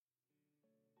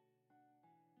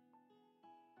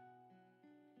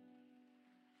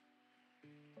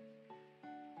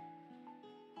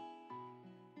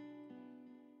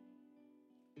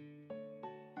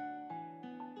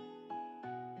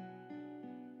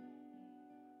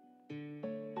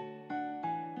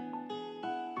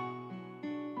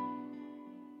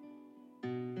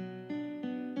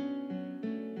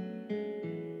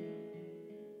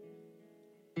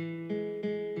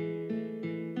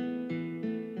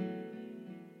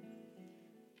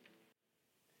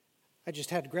I just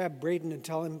had to grab Braden and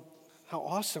tell him how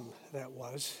awesome that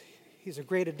was. He's a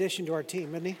great addition to our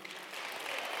team, isn't he?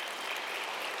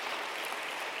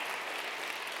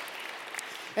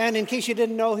 And in case you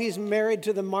didn't know, he's married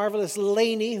to the marvelous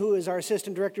Lainey, who is our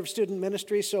assistant director of student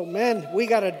ministry. So, man, we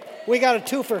got a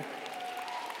twofer.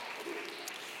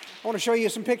 I want to show you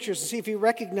some pictures and see if you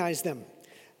recognize them.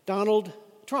 Donald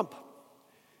Trump,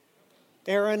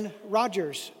 Aaron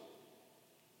Rodgers,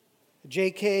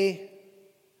 J.K.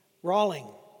 Rowling,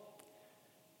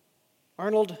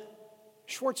 Arnold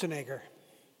Schwarzenegger,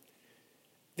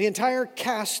 the entire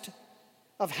cast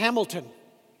of Hamilton.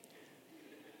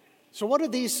 So what do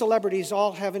these celebrities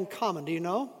all have in common? Do you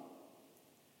know?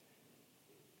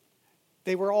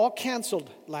 They were all canceled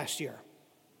last year.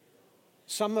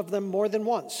 Some of them more than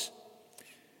once.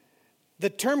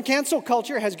 The term cancel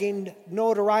culture has gained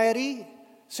notoriety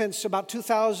since about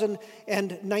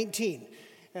 2019.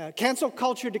 Cancel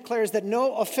culture declares that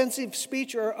no offensive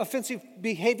speech or offensive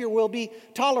behavior will be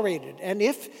tolerated. And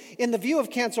if, in the view of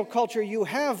cancel culture, you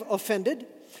have offended,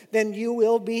 then you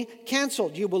will be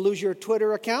canceled. You will lose your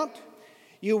Twitter account.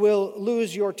 You will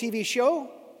lose your TV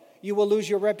show. You will lose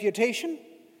your reputation.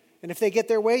 And if they get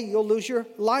their way, you'll lose your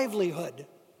livelihood.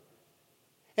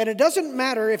 And it doesn't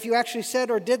matter if you actually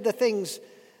said or did the things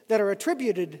that are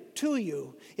attributed to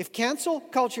you. If cancel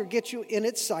culture gets you in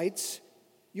its sights,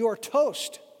 you're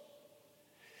toast.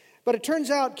 But it turns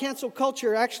out cancel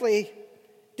culture actually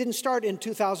didn't start in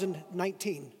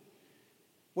 2019.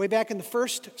 Way back in the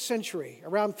first century,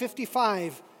 around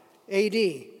 55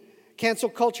 A.D., cancel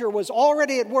culture was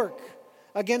already at work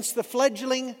against the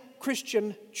fledgling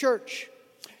Christian church.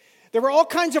 There were all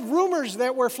kinds of rumors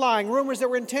that were flying, rumors that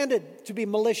were intended to be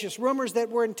malicious, rumors that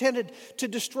were intended to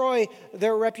destroy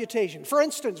their reputation. For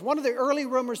instance, one of the early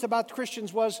rumors about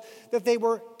Christians was that they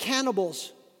were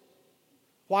cannibals.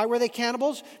 Why were they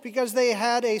cannibals? Because they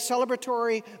had a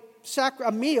celebratory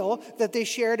a meal that they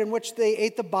shared in which they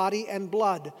ate the body and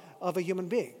blood of a human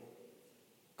being.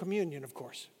 Communion, of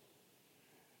course.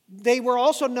 They were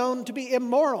also known to be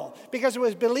immoral because it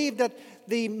was believed that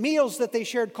the meals that they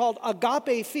shared, called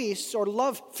agape feasts or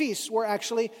love feasts, were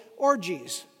actually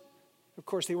orgies. Of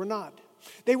course, they were not.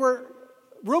 They were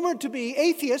rumored to be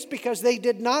atheists because they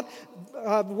did not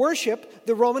worship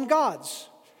the Roman gods.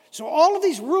 So all of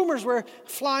these rumors were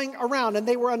flying around, and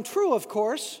they were untrue, of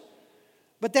course,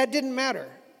 but that didn't matter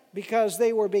because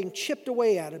they were being chipped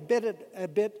away at a bit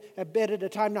at a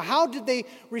time. Now, how did they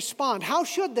respond? How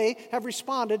should they have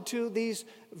responded to these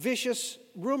vicious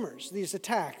rumors, these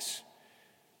attacks?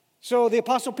 So the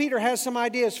Apostle Peter has some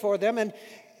ideas for them, and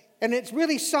it's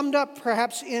really summed up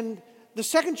perhaps in the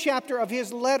second chapter of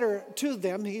his letter to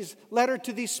them, his letter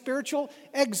to these spiritual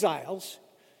exiles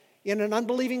in an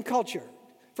unbelieving culture.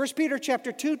 1 Peter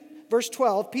chapter 2, verse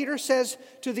 12, Peter says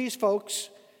to these folks,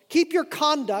 "Keep your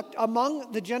conduct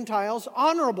among the Gentiles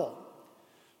honorable,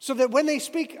 so that when they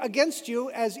speak against you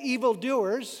as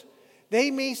evildoers,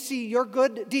 they may see your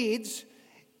good deeds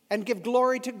and give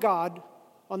glory to God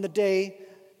on the day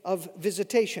of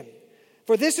visitation.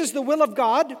 For this is the will of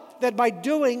God, that by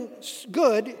doing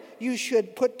good you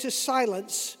should put to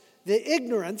silence the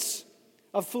ignorance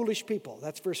of foolish people."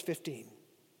 That's verse 15.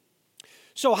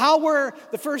 So how were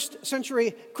the first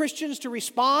century Christians to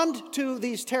respond to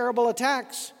these terrible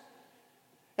attacks?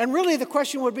 And really the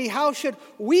question would be, how should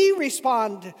we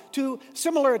respond to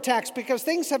similar attacks? Because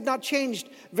things have not changed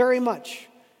very much.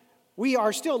 We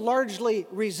are still largely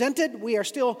resented. We are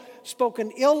still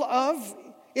spoken ill of.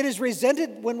 It is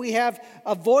resented when we have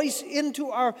a voice into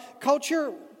our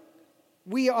culture.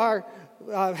 We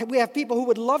have people who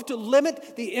would love to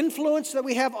limit the influence that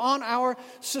we have on our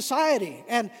society.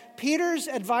 And Peter's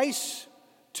advice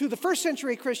to the first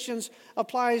century Christians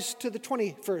applies to the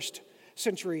 21st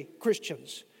century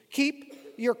Christians.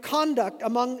 Keep your conduct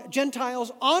among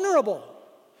Gentiles honorable,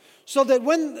 so that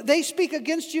when they speak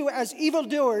against you as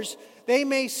evildoers, they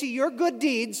may see your good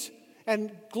deeds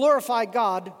and glorify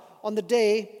God on the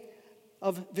day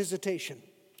of visitation.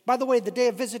 By the way, the day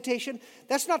of visitation,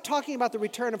 that's not talking about the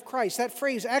return of Christ. That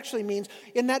phrase actually means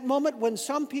in that moment when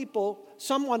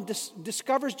someone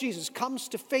discovers Jesus, comes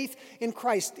to faith in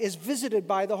Christ, is visited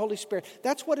by the Holy Spirit.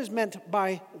 That's what is meant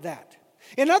by that.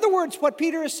 In other words, what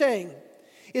Peter is saying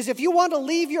is if you want to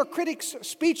leave your critics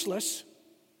speechless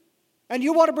and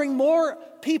you want to bring more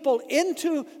people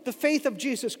into the faith of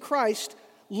Jesus Christ,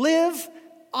 live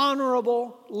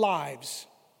honorable lives.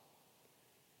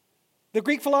 The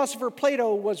Greek philosopher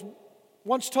Plato was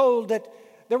once told that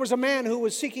there was a man who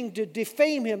was seeking to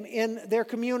defame him in their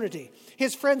community.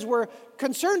 His friends were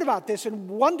concerned about this and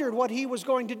wondered what he was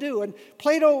going to do. And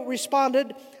Plato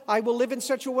responded, "I will live in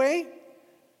such a way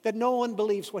that no one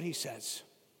believes what he says."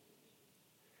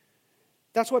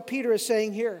 That's what Peter is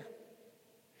saying here.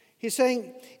 He's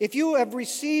saying, if you have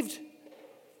received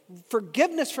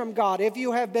forgiveness from God, if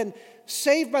you have been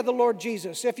saved by the Lord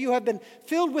Jesus, if you have been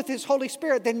filled with His Holy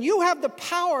Spirit, then you have the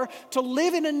power to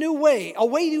live in a new way, a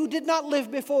way you did not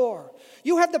live before.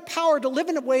 You have the power to live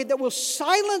in a way that will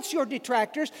silence your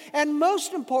detractors, and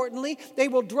most importantly, they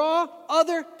will draw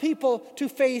other people to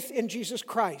faith in Jesus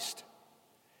Christ.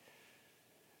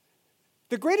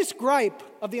 The greatest gripe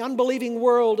of the unbelieving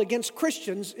world against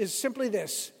Christians is simply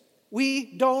this: we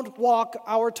don't walk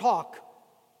our talk.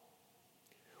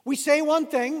 We say one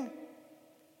thing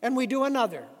and we do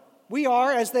another. We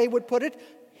are, as they would put it,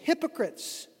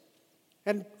 hypocrites.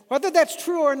 And whether that's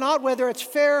true or not, whether it's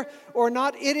fair or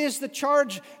not, it is the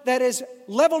charge that is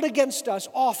leveled against us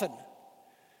often.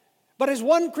 But as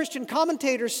one Christian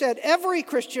commentator said, every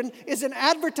Christian is an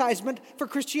advertisement for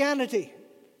Christianity.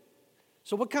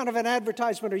 So what kind of an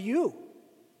advertisement are you?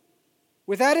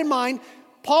 With that in mind,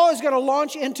 Paul is going to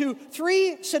launch into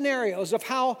 3 scenarios of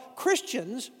how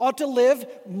Christians ought to live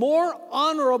more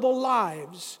honorable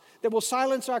lives that will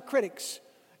silence our critics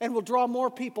and will draw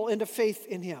more people into faith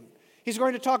in Him. He's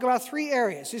going to talk about 3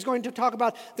 areas. He's going to talk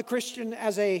about the Christian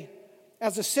as a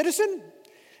citizen,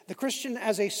 the Christian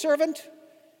as a servant,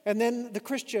 and then the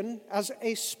Christian as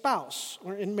a spouse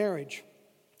or in marriage.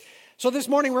 So this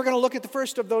morning we're going to look at the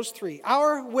first of those 3,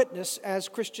 our witness as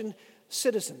Christian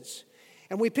citizens.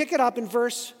 And we pick it up in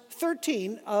verse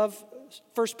 13 of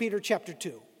 1 Peter chapter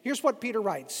 2. Here's what Peter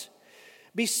writes: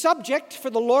 "Be subject for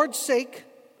the Lord's sake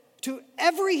to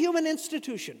every human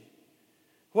institution,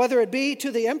 whether it be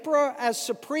to the emperor as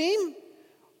supreme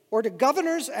or to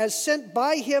governors as sent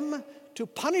by him to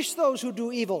punish those who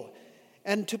do evil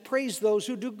and to praise those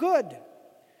who do good.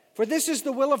 For this is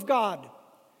the will of God,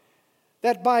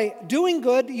 that by doing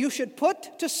good you should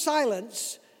put to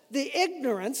silence the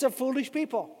ignorance of foolish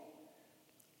people.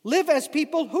 Live as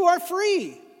people who are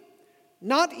free,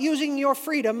 not using your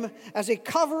freedom as a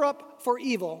cover-up for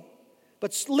evil,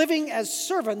 but living as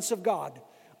servants of God.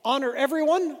 Honor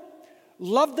everyone,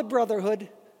 love the brotherhood,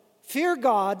 fear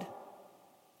God,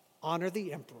 honor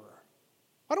the emperor."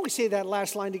 Why don't we say that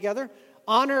last line together?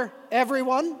 Honor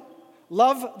everyone,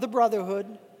 love the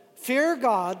brotherhood, fear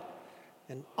God,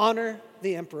 and honor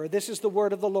the emperor. This is the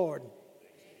word of the Lord.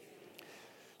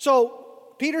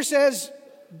 So Peter says,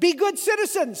 be good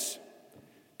citizens.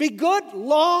 Be good,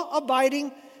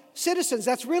 law-abiding citizens.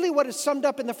 That's really what is summed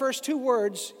up in the first 2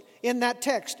 words in that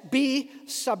text. Be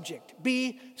subject.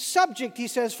 Be subject, he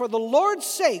says, for the Lord's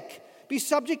sake. Be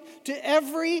subject to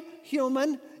every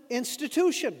human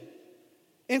institution,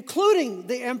 including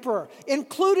the emperor,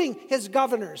 including his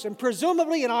governors. And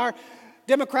presumably in our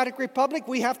democratic republic,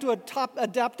 we have to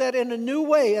adapt that in a new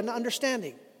way and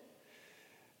understanding.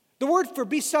 The word for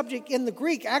be subject in the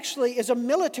Greek actually is a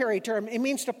military term. It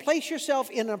means to place yourself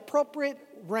in an appropriate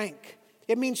rank.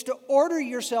 It means to order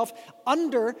yourself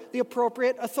under the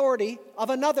appropriate authority of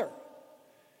another.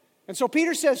 And so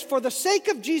Peter says, for the sake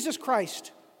of Jesus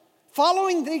Christ,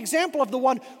 following the example of the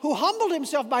one who humbled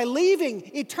himself by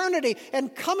leaving eternity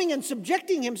and coming and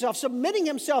subjecting himself, submitting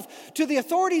himself to the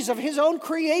authorities of his own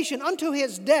creation unto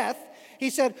his death, he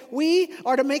said, we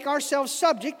are to make ourselves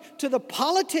subject to the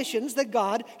politicians that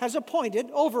God has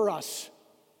appointed over us.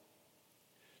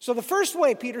 So the first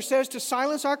way, Peter says, to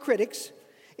silence our critics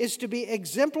is to be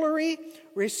exemplary,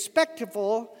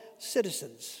 respectful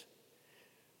citizens.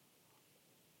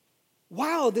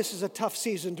 Wow, this is a tough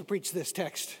season to preach this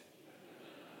text.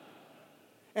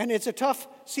 And it's a tough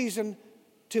season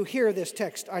to hear this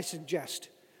text, I suggest.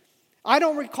 I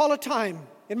don't recall a time,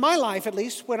 in my life at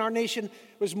least, when our nation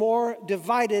was more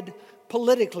divided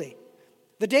politically.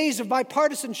 The days of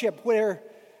bipartisanship where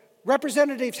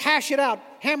representatives hash it out,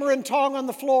 hammer and tong on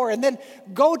the floor, and then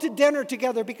go to dinner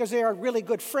together because they are really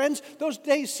good friends, those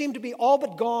days seem to be all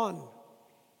but gone.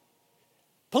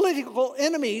 Political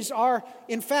enemies are,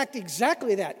 in fact,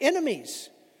 exactly that, enemies.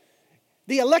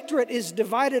 The electorate is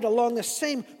divided along the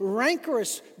same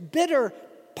rancorous, bitter,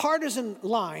 partisan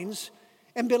lines.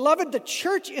 And beloved, the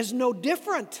church is no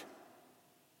different.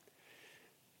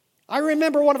 I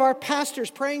remember one of our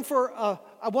pastors praying for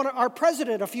our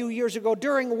president a few years ago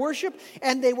during worship,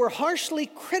 and they were harshly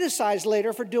criticized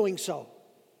later for doing so.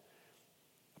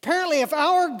 Apparently, if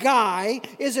our guy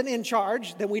isn't in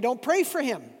charge, then we don't pray for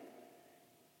him.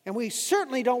 And we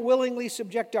certainly don't willingly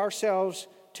subject ourselves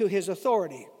to his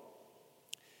authority.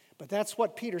 But that's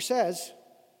what Peter says.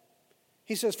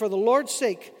 He says, for the Lord's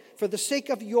sake, for the sake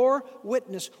of your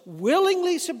witness,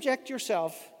 willingly subject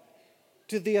yourself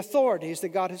to the authorities that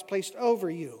God has placed over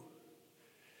you.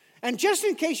 And just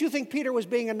in case you think Peter was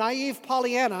being a naive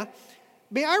Pollyanna,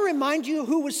 may I remind you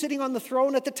who was sitting on the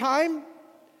throne at the time?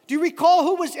 Do you recall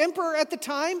who was emperor at the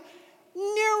time?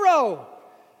 Nero.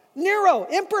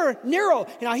 Emperor Nero.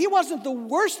 Now, he wasn't the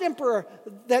worst emperor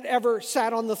that ever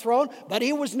sat on the throne, but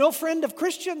he was no friend of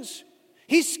Christians.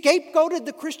 He scapegoated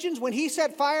the Christians when he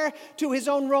set fire to his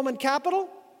own Roman capital.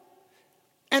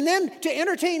 And then to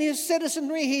entertain his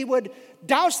citizenry, he would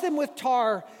douse them with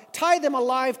tar, tie them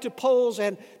alive to poles,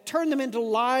 and turn them into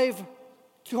live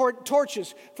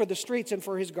torches for the streets and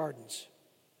for his gardens.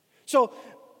 So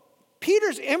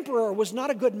Peter's emperor was not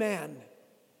a good man.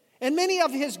 And many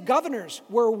of his governors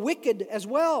were wicked as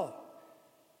well.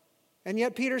 And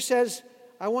yet Peter says,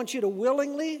 I want you to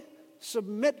willingly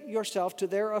submit yourself to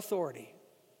their authority.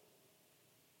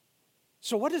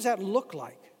 So what does that look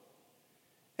like?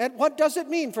 And what does it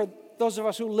mean for those of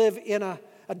us who live in a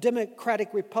democratic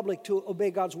republic to obey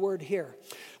God's word here?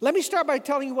 Let me start by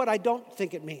telling you what I don't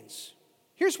think it means.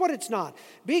 Here's what it's not.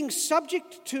 Being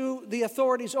subject to the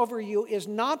authorities over you is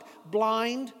not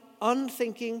blind,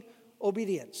 unthinking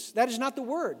obedience. That is not the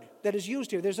word that is used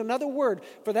here. There's another word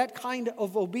for that kind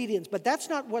of obedience, but that's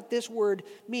not what this word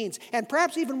means. And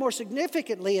perhaps even more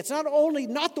significantly, it's not only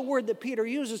not the word that Peter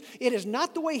uses, it is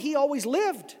not the way he always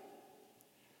lived.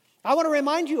 I want to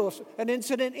remind you of an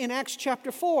incident in Acts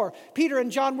chapter 4. Peter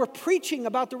and John were preaching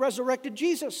about the resurrected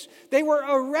Jesus. They were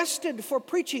arrested for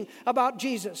preaching about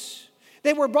Jesus.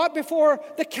 They were brought before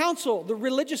the council, the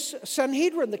religious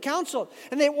Sanhedrin, the council,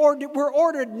 and they were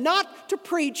ordered not to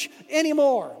preach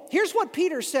anymore. Here's what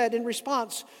Peter said in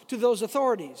response to those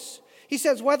authorities. He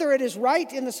says, whether it is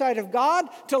right in the sight of God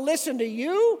to listen to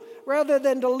you rather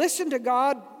than to listen to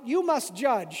God, you must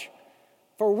judge.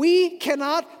 For we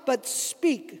cannot but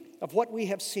speak of what we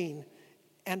have seen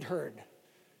and heard.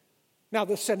 Now,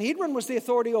 the Sanhedrin was the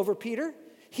authority over Peter.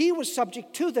 He was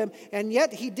subject to them, and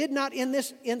yet he did not in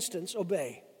this instance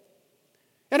obey.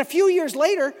 And a few years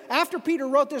later, after Peter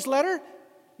wrote this letter,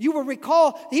 you will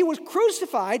recall he was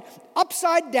crucified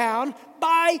upside down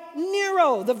by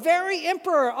Nero, the very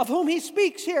emperor of whom he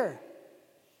speaks here.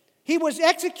 He was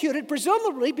executed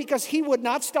presumably because he would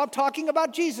not stop talking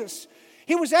about Jesus.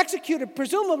 He was executed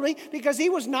presumably because he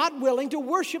was not willing to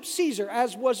worship Caesar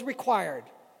as was required.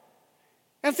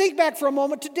 And think back for a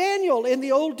moment to Daniel in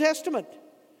the Old Testament.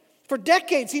 For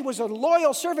decades, he was a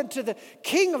loyal servant to the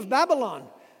king of Babylon.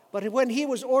 But when he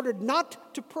was ordered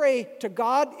not to pray to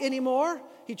God anymore,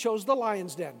 he chose the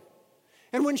lion's den.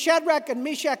 And when Shadrach and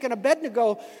Meshach and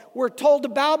Abednego were told to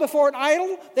bow before an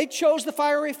idol, they chose the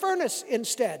fiery furnace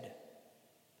instead.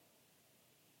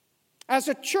 As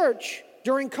a church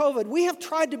during COVID, we have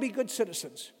tried to be good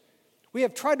citizens. We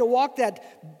have tried to walk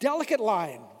that delicate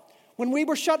line. When we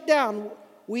were shut down,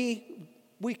 we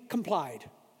complied.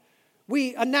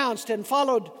 We announced and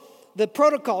followed the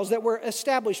protocols that were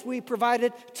established. We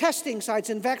provided testing sites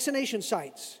and vaccination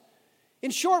sites.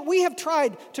 In short, we have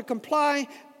tried to comply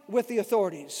with the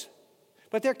authorities.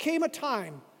 But there came a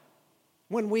time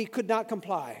when we could not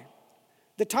comply.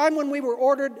 The time when we were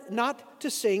ordered not to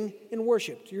sing in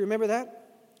worship. Do you remember that?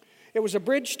 It was a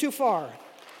bridge too far.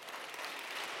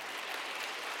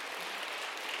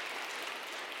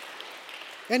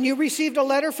 And you received a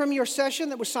letter from your session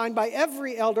that was signed by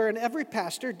every elder and every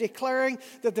pastor declaring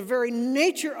that the very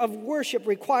nature of worship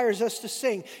requires us to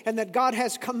sing and that God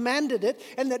has commanded it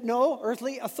and that no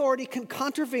earthly authority can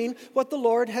contravene what the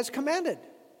Lord has commanded.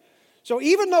 So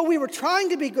even though we were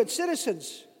trying to be good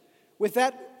citizens with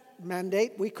that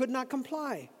mandate, we could not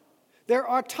comply. There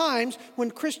are times when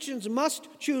Christians must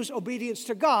choose obedience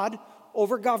to God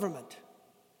over government.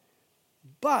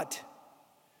 But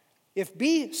if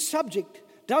be subject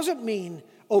doesn't mean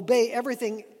obey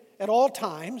everything at all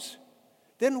times,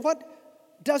 then what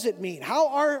does it mean? How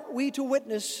are we to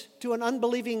witness to an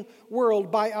unbelieving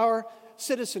world by our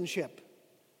citizenship?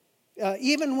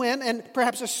 Even when, and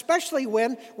perhaps especially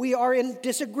when, we are in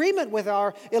disagreement with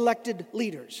our elected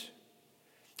leaders.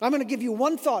 I'm going to give you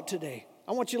one thought today.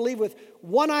 I want you to leave with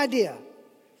one idea.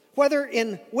 Whether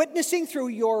in witnessing through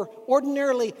your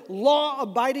ordinarily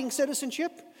law-abiding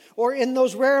citizenship, or in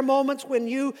those rare moments when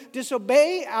you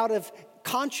disobey out of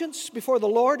conscience before the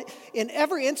Lord, in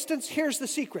every instance, here's the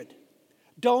secret.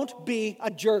 Don't be a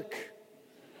jerk.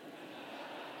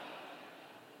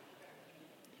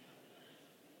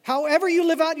 However you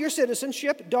live out your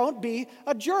citizenship, don't be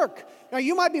a jerk. Now,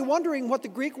 you might be wondering what the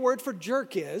Greek word for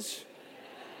jerk is.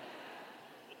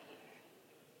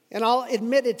 And I'll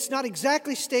admit it's not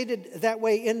exactly stated that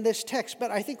way in this text,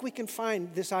 but I think we can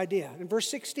find this idea. In verse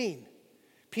 16,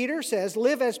 Peter says,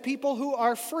 live as people who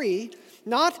are free,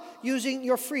 not using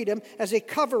your freedom as a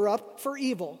cover-up for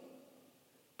evil,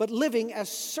 but living as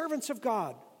servants of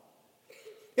God.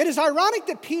 It is ironic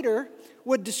that Peter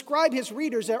would describe his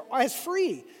readers as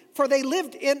free, for they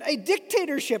lived in a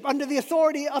dictatorship under the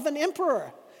authority of an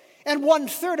emperor. And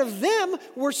 1/3 of them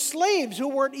were slaves who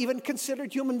weren't even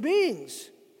considered human beings.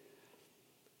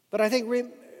 But I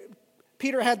think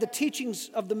Peter had the teachings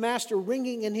of the Master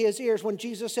ringing in his ears when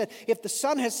Jesus said, if the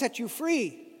Son has set you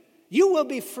free, you will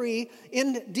be free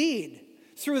indeed.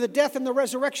 Through the death and the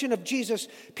resurrection of Jesus,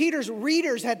 Peter's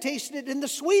readers had tasted in the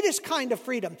sweetest kind of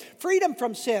freedom. Freedom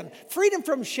from sin, freedom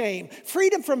from shame,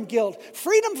 freedom from guilt,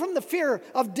 freedom from the fear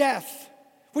of death.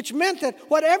 Which meant that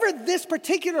whatever this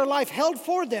particular life held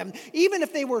for them, even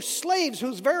if they were slaves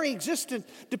whose very existence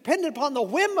depended upon the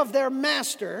whim of their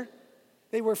master,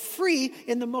 they were free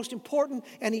in the most important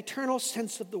and eternal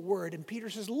sense of the word. And Peter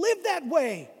says, live that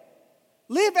way.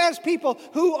 Live as people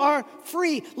who are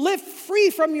free. Live free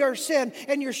from your sin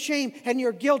and your shame and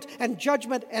your guilt and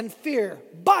judgment and fear.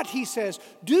 But, he says,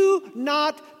 do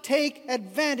not take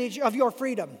advantage of your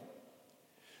freedom.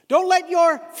 Don't let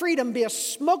your freedom be a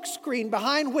smokescreen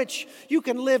behind which you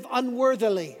can live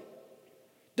unworthily.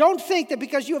 Don't think that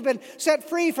because you have been set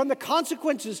free from the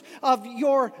consequences of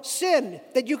your sin,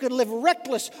 that you can live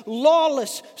reckless,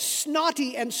 lawless,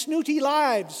 snotty, and snooty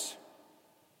lives.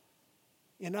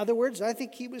 In other words, I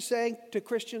think he was saying to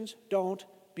Christians, don't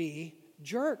be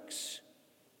jerks.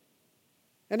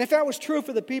 And if that was true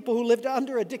for the people who lived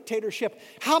under a dictatorship,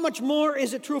 how much more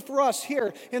is it true for us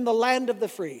here in the land of the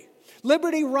free?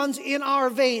 Liberty runs in our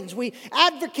veins. We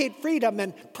advocate freedom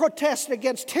and protest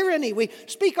against tyranny. We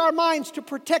speak our minds to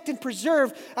protect and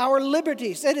preserve our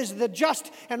liberties. It is the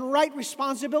just and right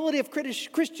responsibility of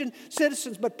Christian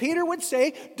citizens. But Peter would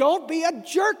say, don't be a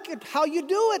jerk at how you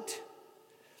do it.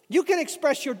 You can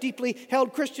express your deeply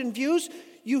held Christian views.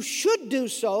 You should do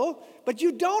so, but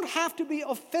you don't have to be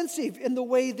offensive in the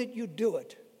way that you do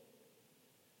it.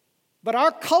 But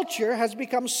our culture has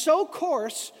become so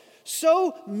coarse,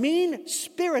 so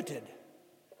mean-spirited.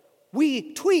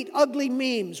 We tweet ugly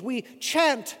memes. We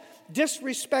chant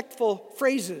disrespectful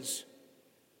phrases.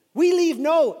 We leave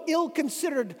no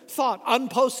ill-considered thought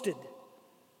unposted.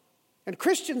 And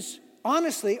Christians,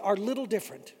 honestly, are little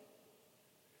different.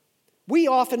 We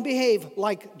often behave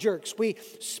like jerks. We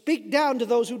speak down to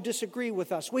those who disagree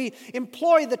with us. We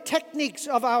employ the techniques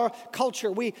of our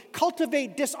culture. We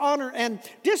cultivate dishonor and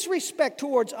disrespect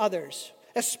towards others,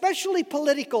 especially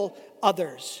political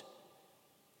others.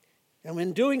 And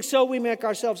when doing so, we make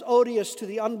ourselves odious to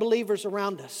the unbelievers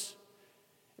around us.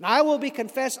 And I will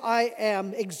confess I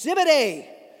am Exhibit A.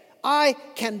 I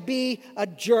can be a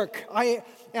jerk. I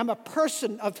am a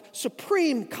person of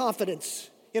supreme confidence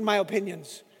in my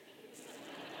opinions.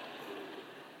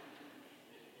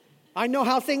 I know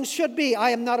how things should be.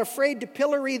 I am not afraid to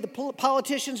pillory the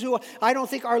politicians who I don't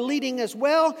think are leading as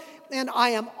well, and I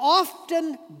am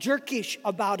often jerkish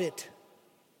about it.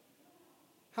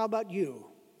 How about you?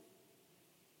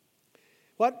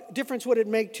 What difference would it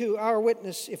make to our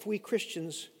witness if we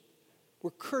Christians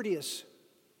were courteous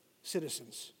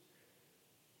citizens?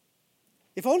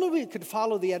 If only we could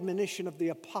follow the admonition of the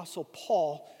Apostle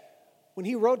Paul when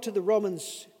he wrote to the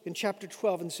Romans in chapter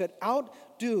 12 and said,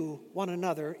 outdo one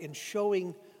another in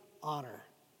showing honor.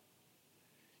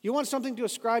 You want something to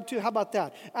ascribe to? How about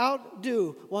that?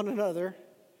 Outdo one another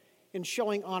in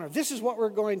showing honor. This is what we're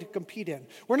going to compete in.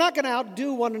 We're not going to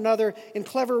outdo one another in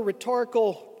clever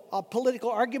rhetorical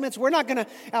political arguments. We're not going to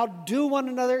outdo one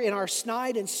another in our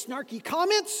snide and snarky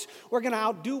comments. We're going to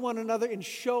outdo one another in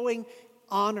showing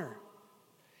honor.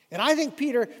 And I think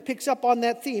Peter picks up on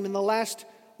that theme in the last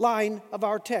line of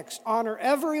our text. Honor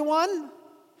everyone,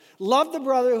 love the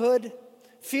brotherhood,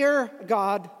 fear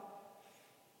God,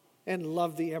 and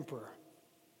love the emperor.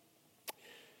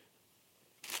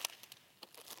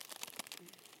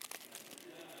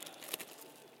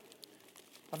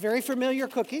 A very familiar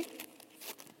cookie,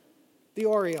 the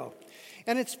Oreo.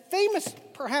 And it's famous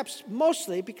perhaps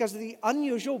mostly because of the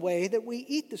unusual way that we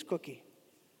eat this cookie.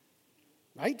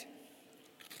 Right?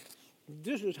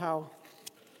 This is how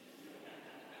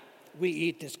we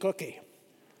eat this cookie.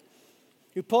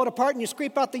 You pull it apart and you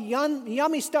scrape out the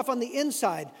yummy stuff on the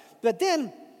inside. But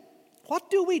then, what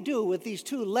do we do with these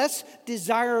two less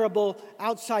desirable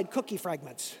outside cookie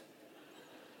fragments?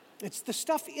 It's the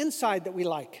stuff inside that we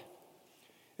like.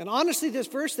 And honestly, this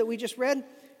verse that we just read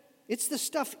It's the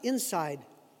stuff inside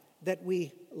that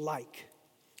we like.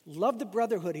 Love the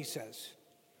brotherhood, he says.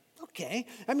 Okay,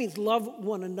 that means love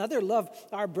one another, love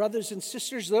our brothers and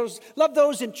sisters, love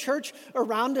those in church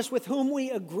around us with whom we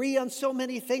agree on so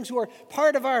many things, who are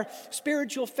part of our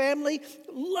spiritual family.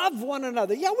 Love one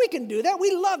another. Yeah, we can do that.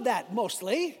 We love that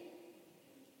mostly.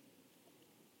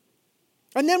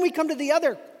 And then we come to the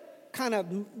other kind of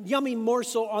yummy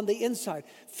morsel on the inside.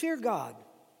 Fear God.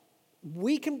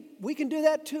 We can do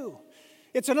that too.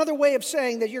 It's another way of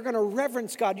saying that you're going to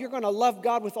reverence God. You're going to love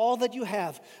God with all that you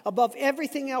have. Above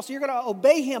everything else, you're going to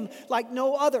obey him like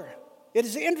no other. It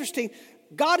is interesting.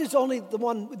 God is the only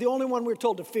one we're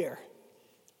told to fear.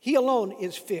 He alone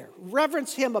is fear.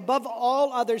 Reverence him above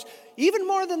all others, even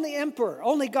more than the emperor.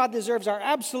 Only God deserves our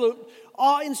absolute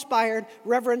awe-inspired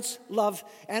reverence, love,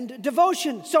 and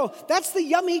devotion. So that's the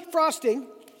yummy frosting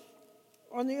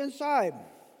on the inside.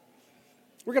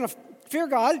 We're going to fear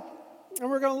God, and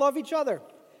we're going to love each other.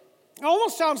 It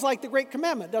almost sounds like the Great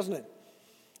Commandment, doesn't it?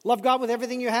 Love God with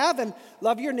everything you have and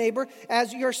love your neighbor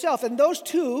as yourself. And those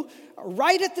two are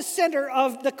right at the center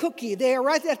of the cookie. They are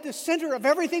right at the center of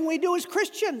everything we do as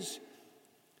Christians.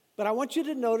 But I want you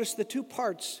to notice the two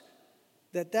parts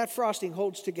that frosting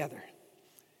holds together.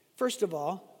 First of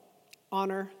all,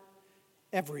 honor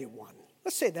everyone.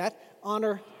 Let's say that.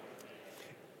 Honor.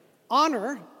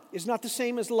 Honor is not the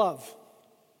same as love.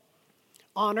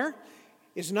 Honor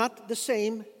is not the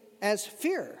same as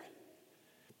fear.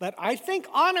 But I think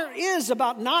honor is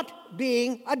about not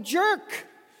being a jerk,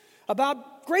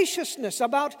 about graciousness,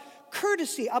 about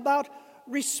courtesy, about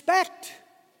respect.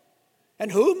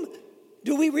 And whom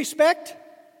do we respect?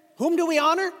 Whom do we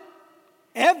honor?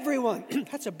 Everyone.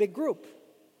 That's a big group.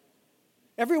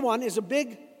 Everyone is a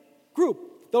big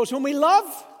group. Those whom we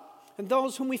love and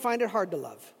those whom we find it hard to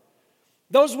love.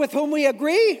 Those with whom we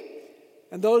agree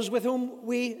and those with whom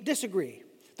we disagree.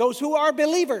 Those who are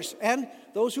believers and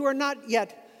those who are not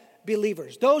yet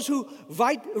believers. Those who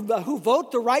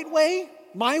vote the right way,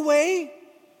 my way,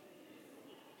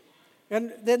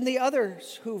 and then the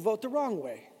others who vote the wrong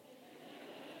way.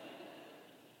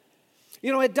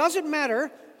 You know, it doesn't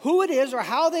matter who it is or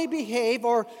how they behave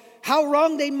or how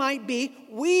wrong they might be.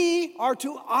 We are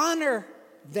to honor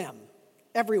them,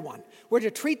 everyone. We're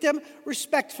to treat them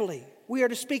respectfully. We are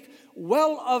to speak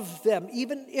well of them,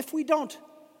 even if we don't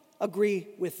agree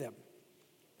with them.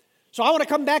 So I want to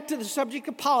come back to the subject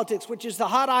of politics, which is the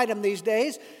hot item these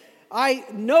days. I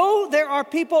know there are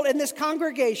people in this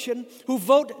congregation who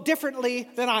vote differently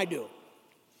than I do.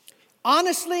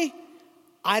 Honestly,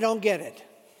 I don't get it.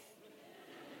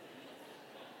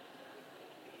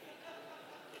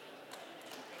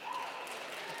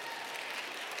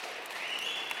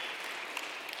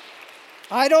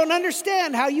 I don't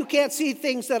understand how you can't see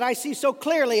things that I see so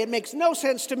clearly. It makes no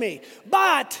sense to me.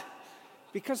 But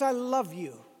because I love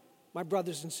you, my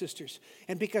brothers and sisters,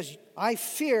 and because I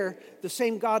fear the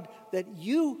same God that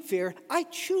you fear, I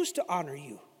choose to honor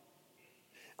you.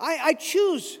 I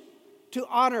choose to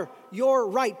honor your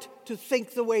right to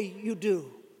think the way you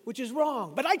do, which is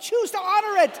wrong, but I choose to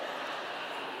honor it.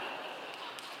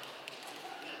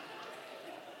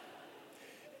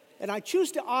 And I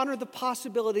choose to honor the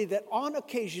possibility that on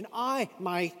occasion I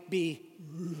might be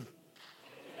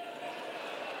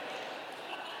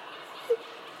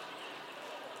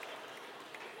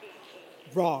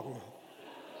wrong.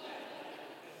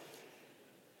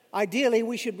 Ideally,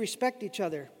 we should respect each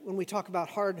other when we talk about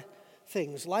hard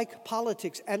things like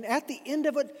politics. And at the end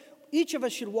of it, each of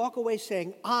us should walk away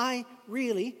saying, I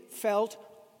really felt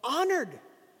honored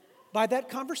by that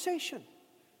conversation.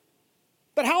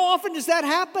 But how often does that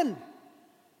happen?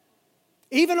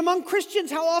 Even among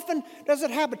Christians, how often does it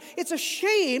happen? It's a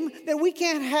shame that we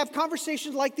can't have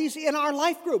conversations like these in our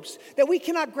life groups, that we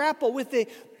cannot grapple with the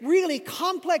really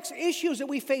complex issues that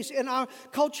we face in our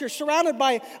culture, surrounded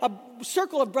by a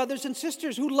circle of brothers and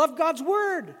sisters who love God's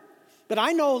Word. But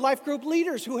I know life group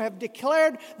leaders who have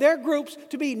declared their groups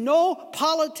to be no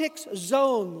politics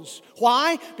zones.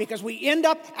 Why? Because we end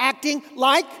up acting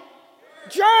like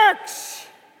jerks.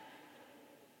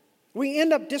 We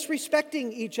end up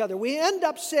disrespecting each other. We end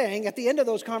up saying at the end of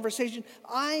those conversations,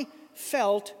 I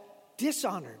felt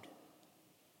dishonored.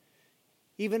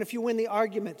 Even if you win the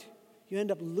argument, you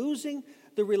end up losing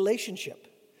the relationship.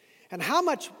 And how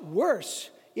much worse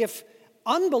if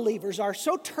unbelievers are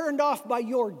so turned off by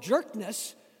your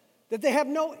jerkness that they have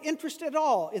no interest at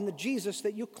all in the Jesus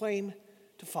that you claim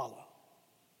to follow.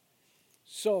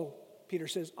 So, Peter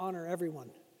says, honor everyone.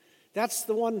 That's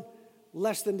the one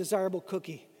less than desirable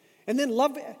cookie. And then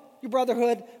love your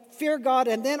brotherhood, fear God,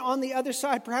 and then on the other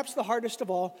side, perhaps the hardest of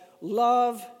all,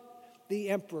 love the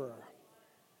emperor.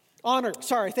 Honor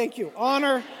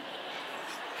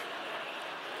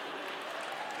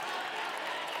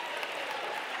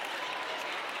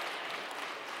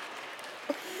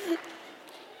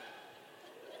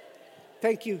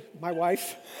Thank you, my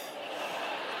wife.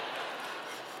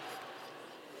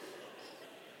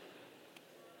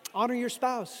 Honor your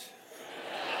spouse.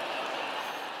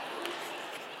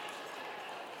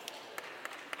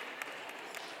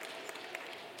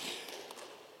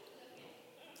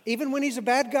 Even when he's a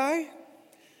bad guy,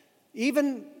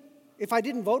 even if I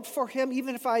didn't vote for him,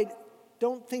 even if I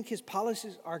don't think his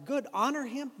policies are good, honor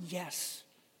him? Yes.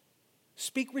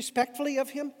 Speak respectfully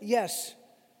of him? Yes.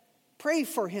 Pray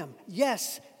for him?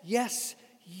 Yes, yes,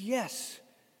 yes.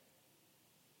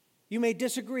 You may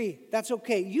disagree. That's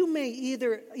okay. You may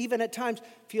even at times,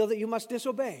 feel that you must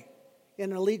disobey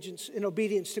in allegiance, in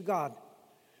obedience to God.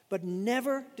 But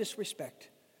never disrespect,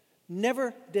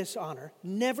 never dishonor,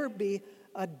 never be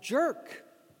a jerk.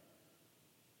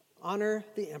 Honor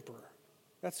the emperor.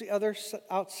 That's the other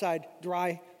outside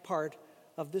dry part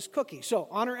of this cookie. So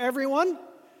honor everyone.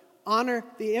 Honor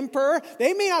the emperor.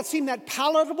 They may not seem that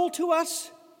palatable to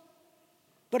us,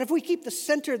 but if we keep the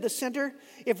center,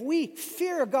 if we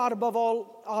fear God above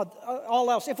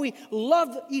all else, if we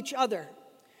love each other,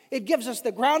 it gives us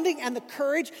the grounding and the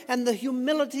courage and the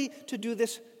humility to do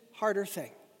this harder thing.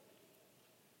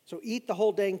 So eat the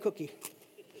whole dang cookie.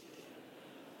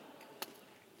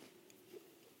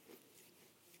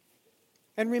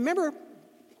 And remember,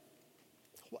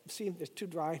 see, it's too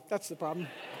dry. That's the problem.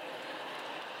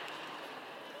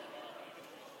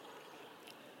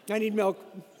 I need milk.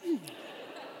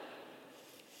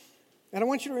 And I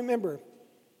want you to remember,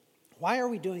 why are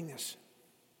we doing this?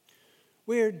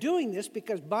 We are doing this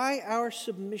because by our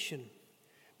submission,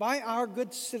 by our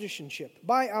good citizenship,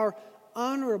 by our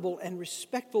honorable and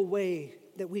respectful way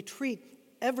that we treat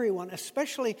everyone,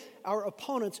 especially our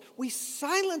opponents, we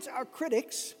silence our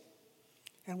critics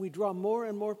and we draw more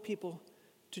and more people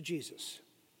to Jesus.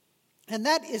 And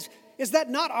that is that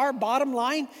not our bottom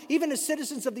line, even as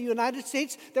citizens of the United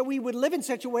States, that we would live in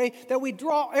such a way that we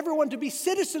draw everyone to be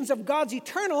citizens of God's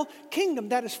eternal kingdom?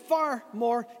 That is far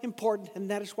more important,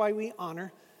 and that is why we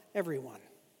honor everyone.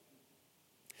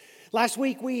 Last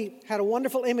week, we had a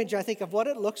wonderful image, I think, of what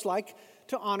it looks like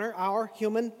to honor our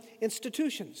human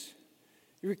institutions.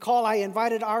 You recall I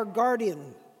invited our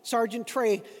guardian, Sergeant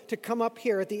Trey, to come up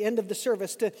here at the end of the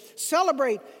service to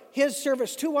celebrate his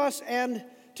service to us and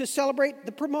to celebrate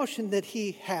the promotion that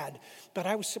he had. But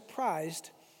I was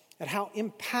surprised at how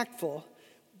impactful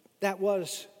that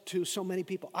was to so many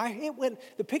people.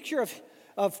 The picture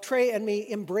of Trey and me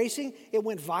embracing, it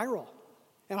went viral.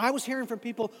 And I was hearing from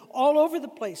people all over the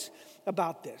place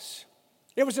about this.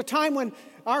 It was a time when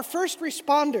our first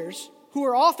responders, who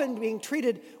are often being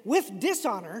treated with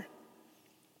dishonor,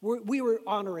 we were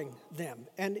honoring them.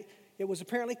 And it was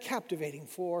apparently captivating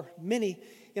for many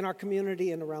in our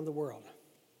community and around the world.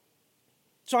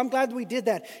 So I'm glad we did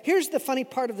that. Here's the funny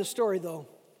part of the story, though.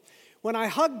 When I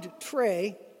hugged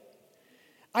Trey,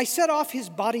 I set off his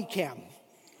body cam.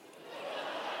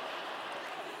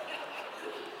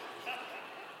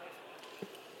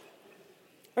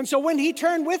 And so when he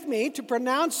turned with me to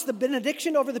pronounce the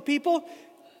benediction over the people,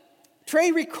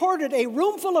 Trey recorded a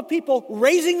room full of people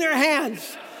raising their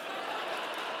hands.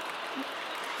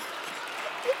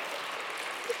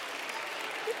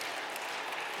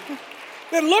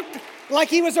 It looked like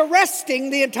he was arresting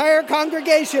the entire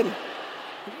congregation.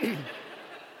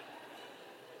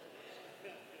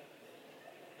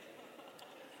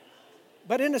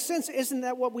 But in a sense, isn't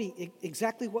that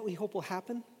exactly what we hope will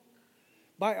happen?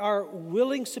 By our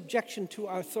willing subjection to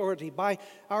our authority, by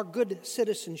our good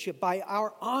citizenship, by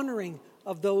our honoring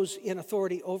of those in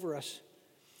authority over us.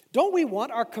 Don't we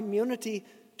want our community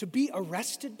to be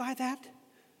arrested by that?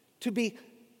 To be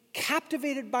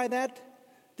captivated by that?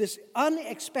 This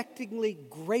unexpectedly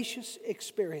gracious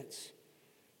experience.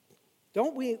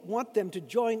 Don't we want them to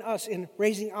join us in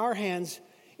raising our hands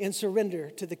in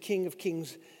surrender to the King of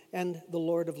Kings and the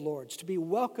Lord of Lords, to be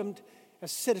welcomed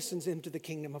as citizens into the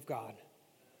kingdom of God?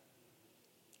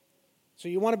 So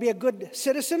you want to be a good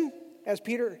citizen, as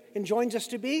Peter enjoins us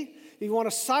to be? If you want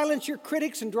to silence your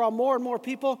critics and draw more and more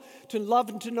people to love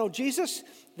and to know Jesus,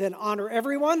 then honor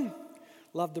everyone,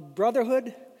 love the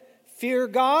brotherhood, fear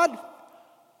God,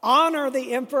 honor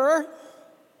the emperor,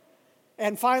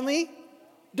 and finally,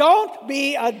 don't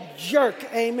be a jerk.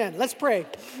 Amen. Let's pray.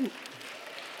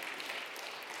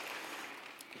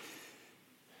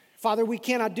 Father, we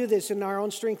cannot do this in our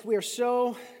own strength. We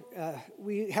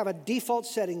have a default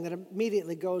setting that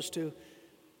immediately goes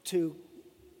to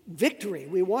victory.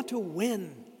 We want to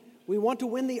win. We want to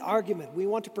win the argument. We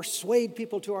want to persuade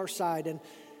people to our side.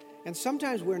 And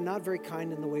sometimes we're not very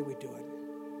kind in the way we do it.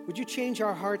 Would you change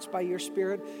our hearts by your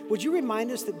Spirit? Would you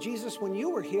remind us that Jesus, when you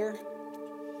were here,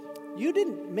 You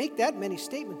didn't make that many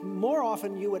statements. More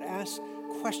often, you would ask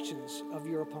questions of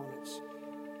your opponents.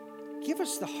 Give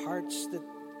us the hearts that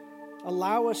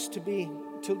allow us to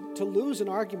lose an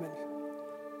argument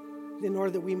in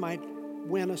order that we might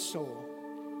win a soul.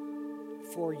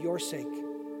 For your sake,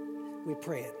 we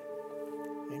pray it.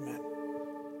 Amen.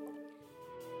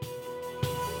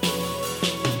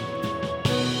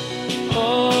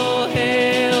 Oh,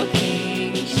 hail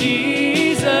King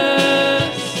Jesus.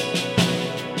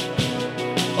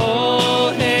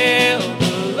 Oh, hail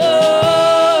the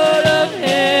Lord of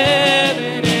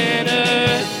heaven and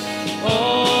earth.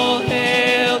 Oh,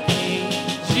 hail King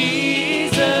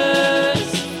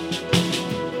Jesus.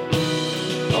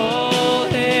 Oh,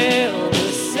 hail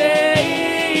the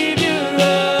Savior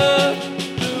of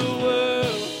the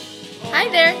world. Hi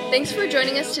there! Thanks for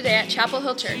joining us today at Chapel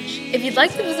Hill Church. If you'd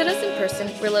like to visit us in person,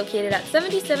 we're located at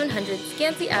 7700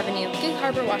 Scansey Avenue, Gig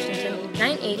Harbor, Washington,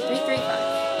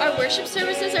 98335. Our worship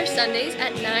services are Sundays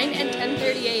at 9 and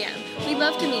 10:30 a.m. We'd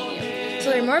love to meet you. To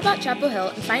learn more about Chapel Hill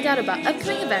and find out about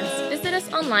upcoming events, visit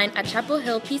us online at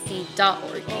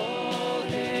chapelhillpc.org. Oh,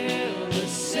 hail the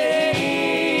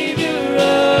Savior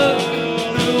of